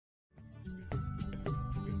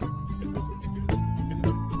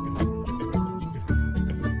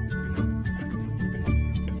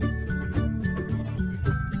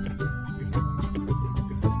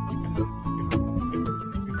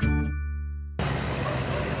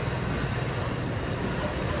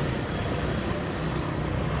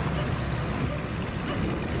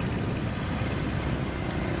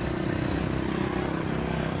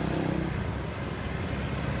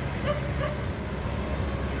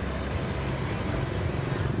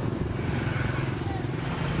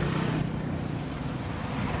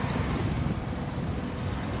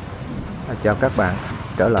chào các bạn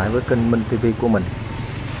trở lại với kênh Minh TV của mình.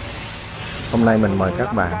 Hôm nay mình mời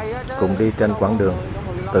các bạn cùng đi trên quãng đường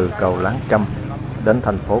từ cầu Láng Trâm đến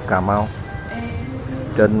thành phố Cà Mau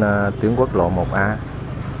trên tuyến quốc lộ 1A.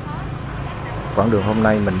 Quãng đường hôm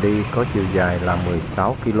nay mình đi có chiều dài là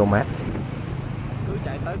 16 km.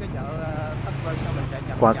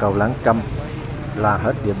 Qua cầu Láng Trâm là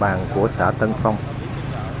hết địa bàn của xã Tân Phong,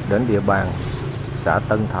 đến địa bàn xã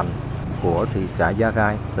Tân Thành của thị xã Gía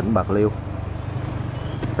Rai, tỉnh Bạc Liêu.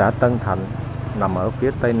 Xã Tân Thành nằm ở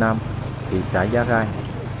phía tây nam thị xã Gía Rai.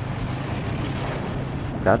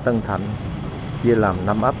 Xã Tân Thành chia làm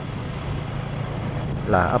 5 ấp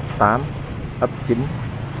là ấp 8, ấp 9,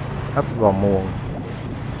 ấp Gò Muồng,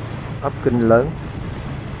 ấp Kinh Lớn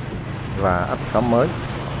và ấp Xóm Mới.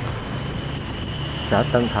 Xã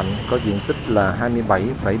Tân Thành có diện tích là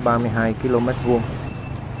 27,32 km².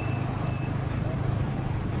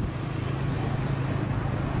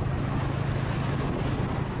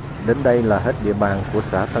 Đến đây là hết địa bàn của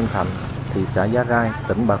xã Tân Thành, thị xã Gía Rai,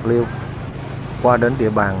 tỉnh Bạc Liêu. Qua đến địa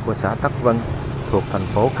bàn của xã Tắc Vân, thuộc thành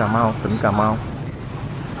phố Cà Mau, tỉnh Cà Mau.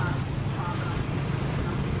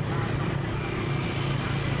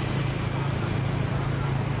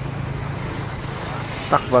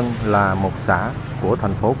 Tắc Vân là một xã của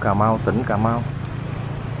thành phố Cà Mau, tỉnh Cà Mau.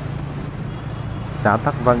 Xã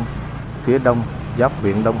Tắc Vân phía đông giáp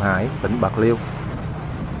huyện Đông Hải, tỉnh Bạc Liêu.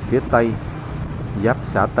 Phía tây giáp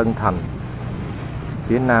xã Tân Thành.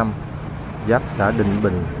 Phía nam giáp xã Định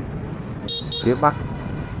Bình. Phía bắc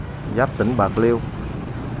giáp tỉnh Bạc Liêu.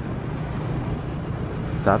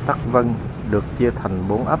 Xã Tắc Vân được chia thành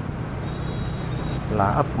 4 ấp là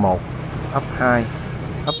ấp 1, ấp 2,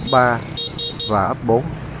 ấp 3 và ấp 4.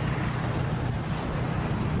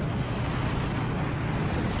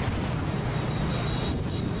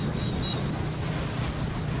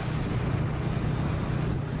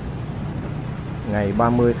 Ngày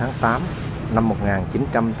 30 tháng 8 năm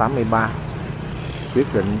 1983,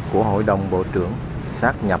 quyết định của Hội đồng Bộ trưởng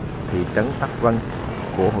sáp nhập thị trấn Tắc Vân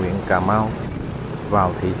của huyện Cà Mau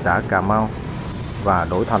vào thị xã Cà Mau và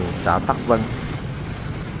đổi thành xã Tắc Vân,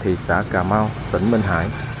 thị xã Cà Mau, tỉnh Minh Hải.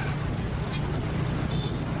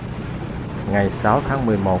 Ngày 6 tháng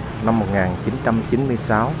 11 năm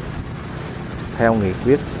 1996, theo nghị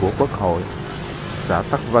quyết của Quốc hội, xã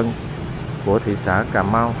Tắc Vân của thị xã Cà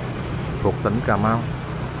Mau thuộc tỉnh Cà Mau.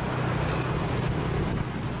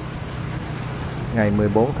 Ngày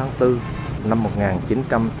 14 tháng 4 năm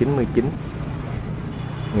 1999,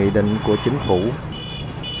 nghị định của chính phủ,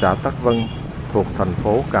 xã Tắc Vân thuộc thành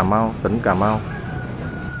phố Cà Mau, tỉnh Cà Mau.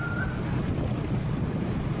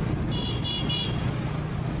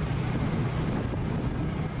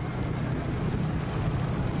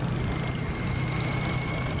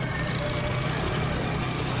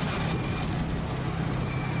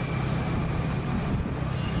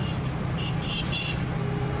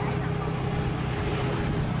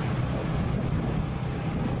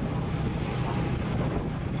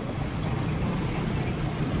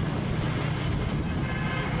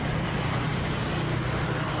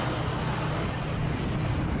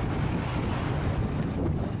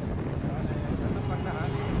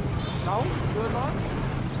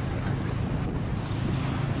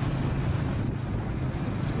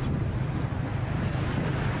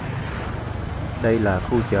 Đây là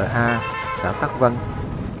khu chợ A, xã Tắc Vân.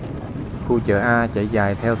 Khu chợ A chạy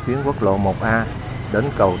dài theo tuyến quốc lộ 1A đến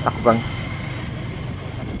cầu Tắc Vân.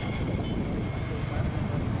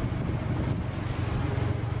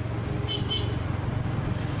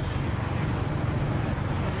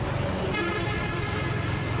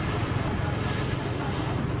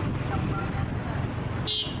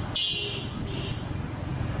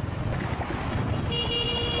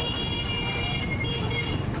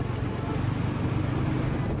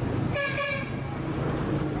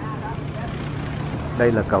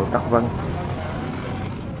 Đây là cầu Tắc Vân.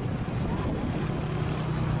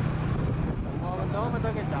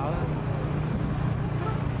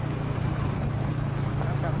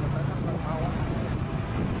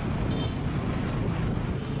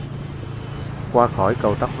 Qua khỏi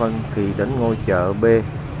cầu Tắc Vân thì đến ngôi chợ B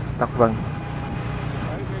Tắc Vân.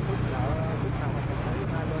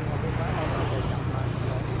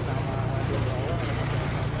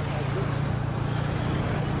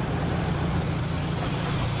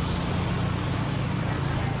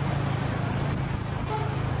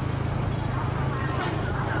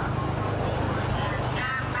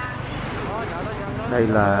 Đây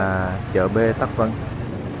là chợ B Tắc Vân.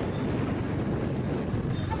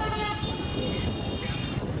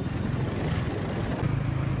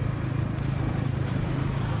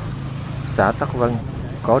 Xã Tắc Vân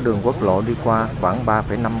có đường quốc lộ đi qua khoảng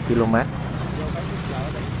 3,5 km.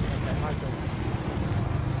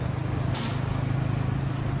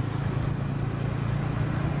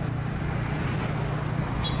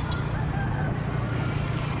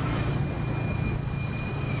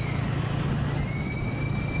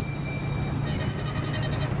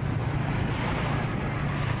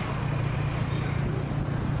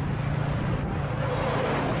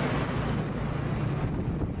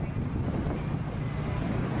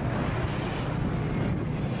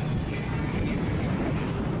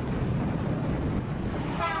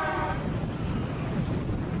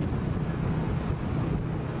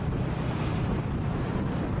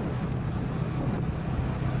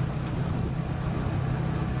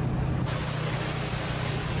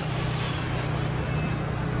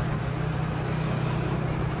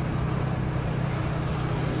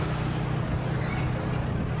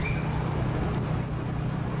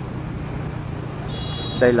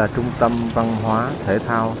 Đây là trung tâm văn hóa thể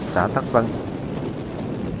thao xã Tắc Vân.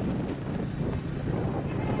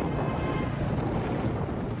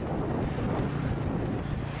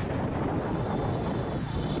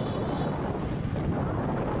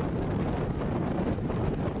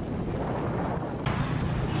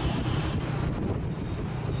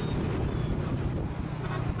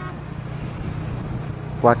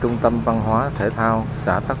 Qua trung tâm văn hóa thể thao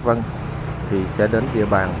xã Tắc Vân thì sẽ đến địa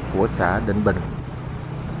bàn của xã Định Bình.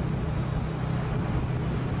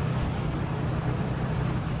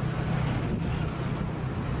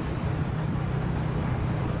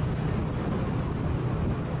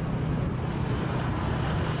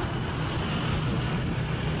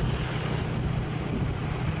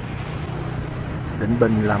 Định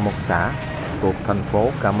Bình là một xã thuộc thành phố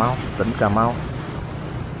Cà Mau, tỉnh Cà Mau.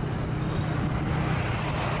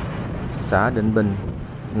 Xã Định Bình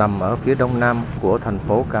nằm ở phía đông nam của thành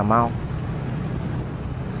phố Cà Mau.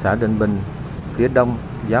 Xã Định Bình phía đông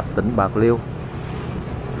giáp tỉnh Bạc Liêu,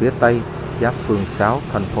 phía tây giáp phường 6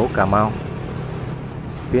 thành phố Cà Mau,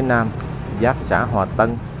 phía nam giáp xã Hòa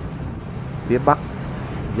Tân, phía bắc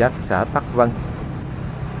giáp xã Tắc Vân.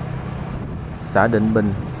 Xã Định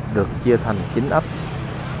Bình được chia thành 9 ấp.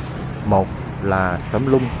 1 là Xóm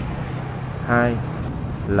Lung, 2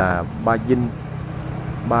 là Ba Dinh,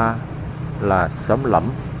 3 là Xóm Lẫm,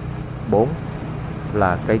 4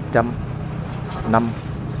 là Cây Trâm, 5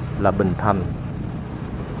 là Bình Thành,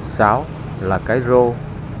 6 là Cái Rô,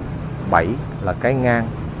 7 là Cái Ngang,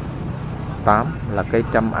 8 là Cây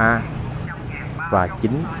Trâm A và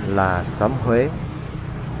 9 là Xóm Huế.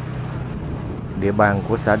 Địa bàn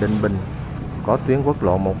của xã Định Bình có tuyến quốc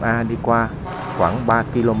lộ 1A đi qua khoảng 3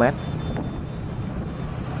 km.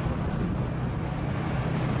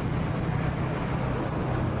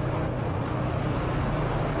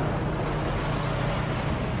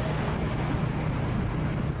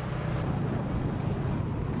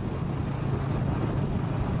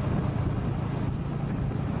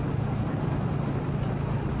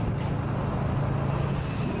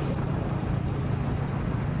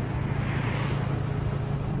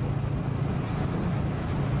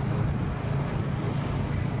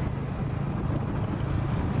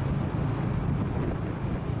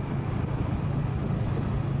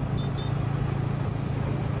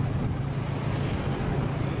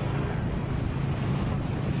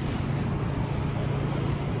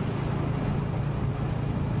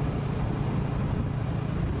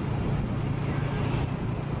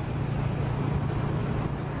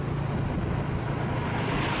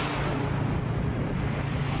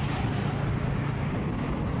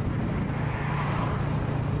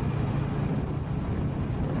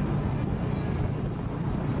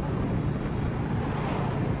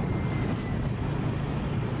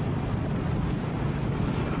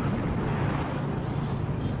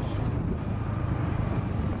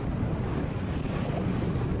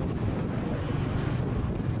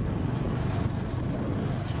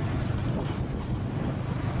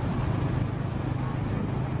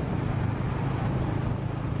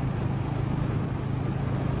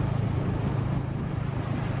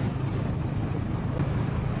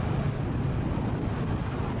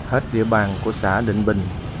 Hết địa bàn của xã Định Bình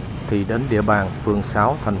thì đến địa bàn phường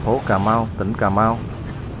 6 thành phố Cà Mau, tỉnh Cà Mau.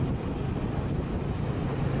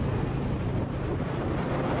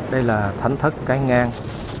 Đây là Thánh thất Cái Ngang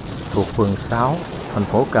thuộc phường 6 thành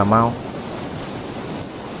phố Cà Mau.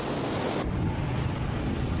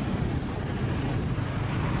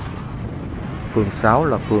 Phường 6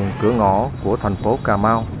 là phường cửa ngõ của thành phố Cà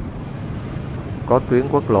Mau. Có tuyến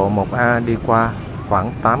quốc lộ 1A đi qua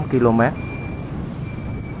khoảng 8 km.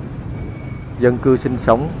 Dân cư sinh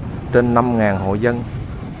sống trên 5.000 hộ dân,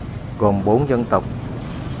 gồm 4 dân tộc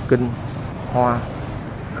Kinh, Hoa,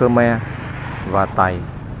 Khmer và Tày,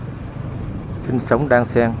 sinh sống đan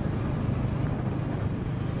xen.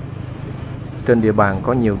 Trên địa bàn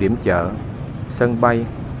có nhiều điểm chợ, sân bay,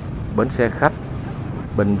 bến xe khách,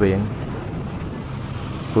 bệnh viện.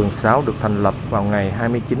 Phường 6 được thành lập vào ngày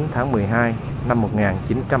 29 tháng 12 năm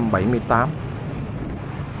 1978.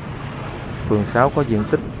 Phường 6 có diện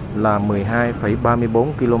tích là 12,34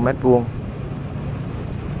 km².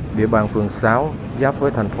 Địa bàn phường 6 giáp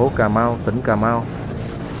với thành phố Cà Mau, tỉnh Cà Mau.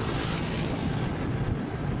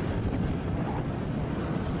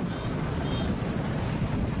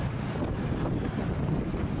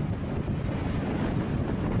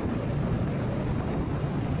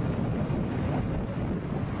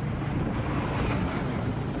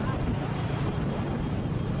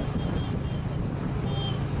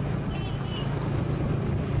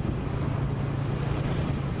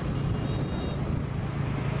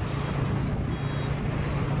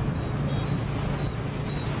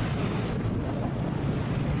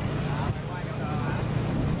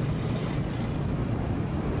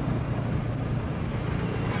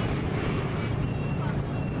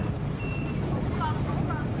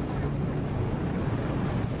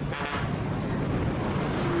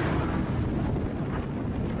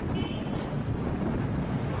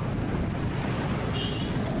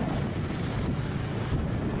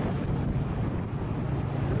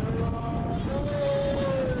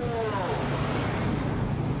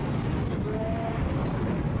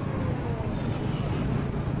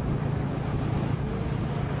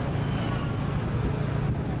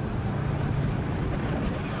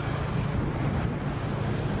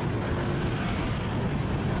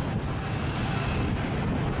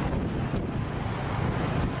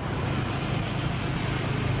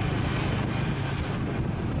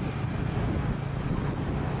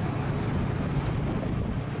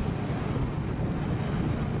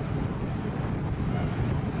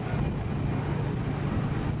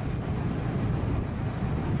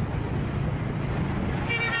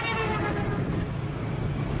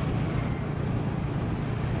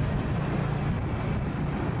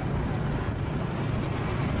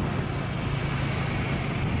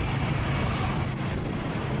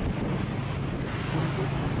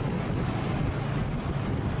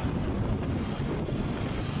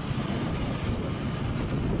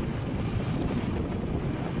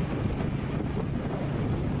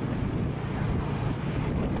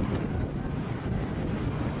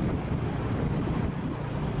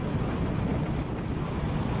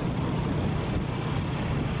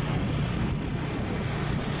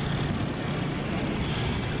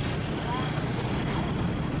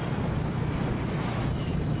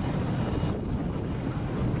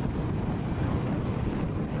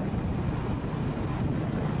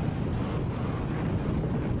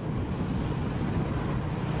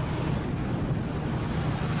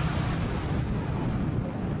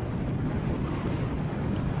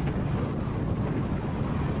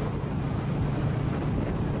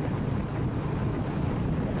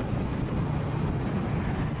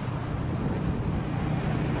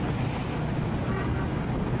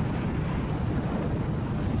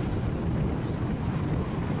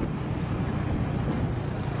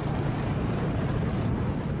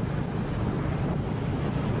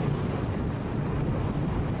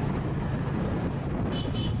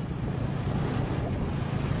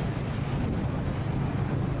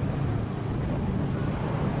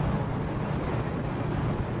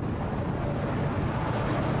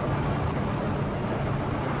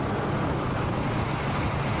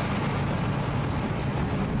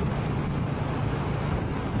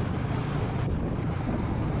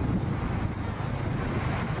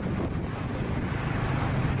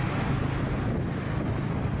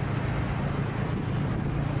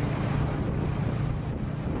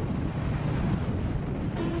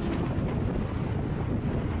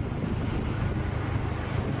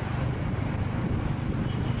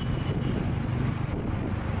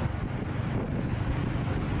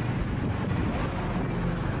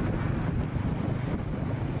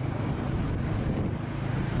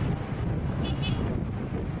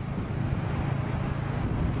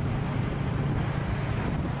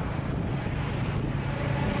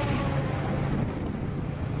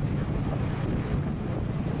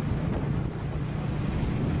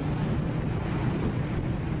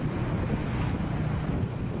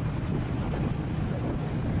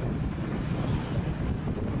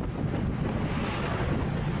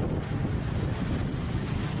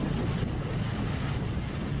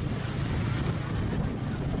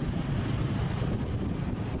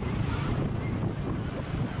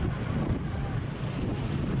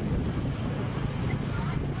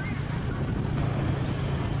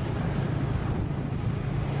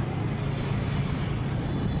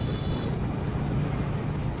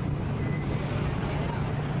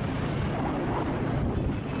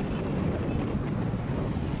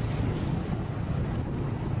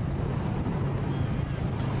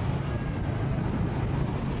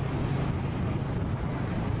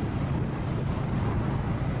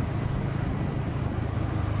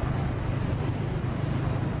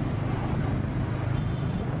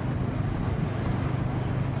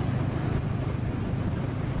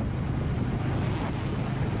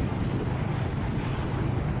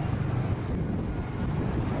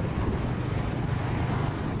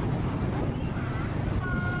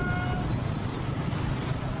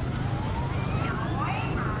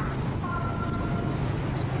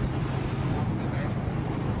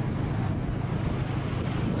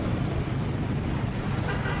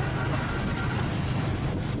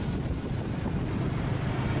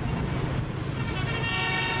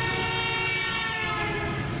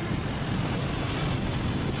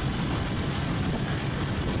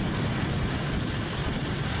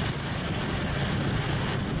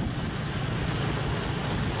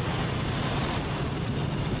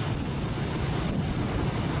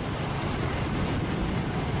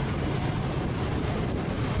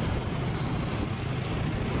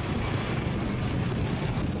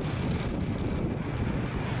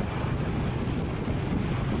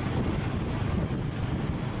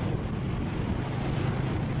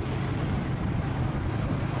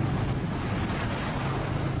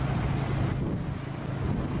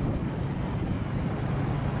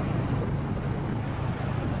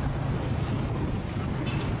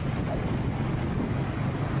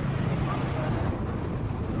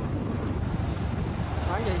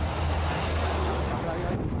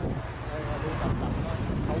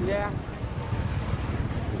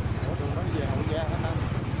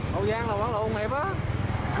 Giang là Quảng Lộ Hiệp á.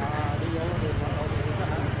 Đi vô đường Quảng Lộ Hiệp đó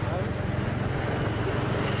hả?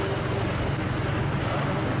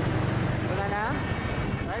 Bên này nè.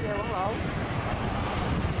 Đấy, về Quảng Lộ.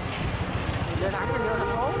 Về thẳng vô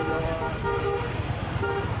thành phố.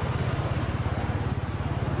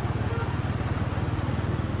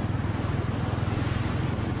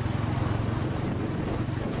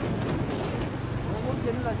 Quốc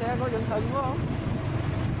Vinh là xe có dựng thừng phải không?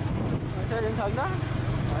 Xe dựng thừng đó.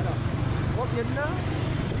 Phải rồi. Quốc Vinh đó.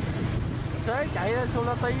 Xế chạy lên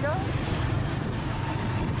Solati đó.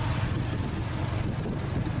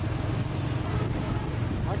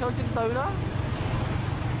 Hỏi số 94 đó.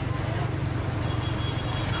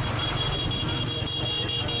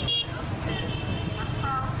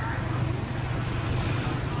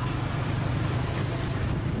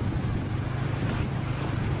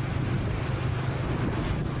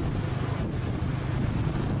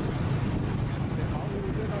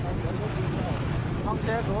 Con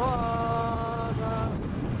xe của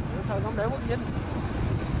thời không để Quốc Vinh.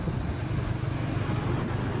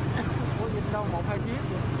 Quốc Vinh đâu 1-2 chiếc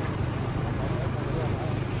vậy.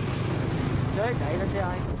 Xế chạy lên xe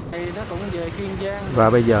ai thì nó cũng về Kiên Giang. Và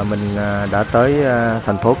bây giờ mình đã tới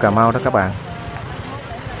thành phố Cà Mau đó các bạn.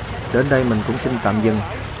 Đến đây mình cũng xin tạm dừng.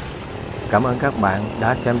 Cảm ơn các bạn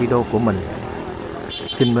đã xem video của mình.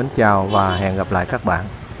 Xin mến chào và hẹn gặp lại các bạn.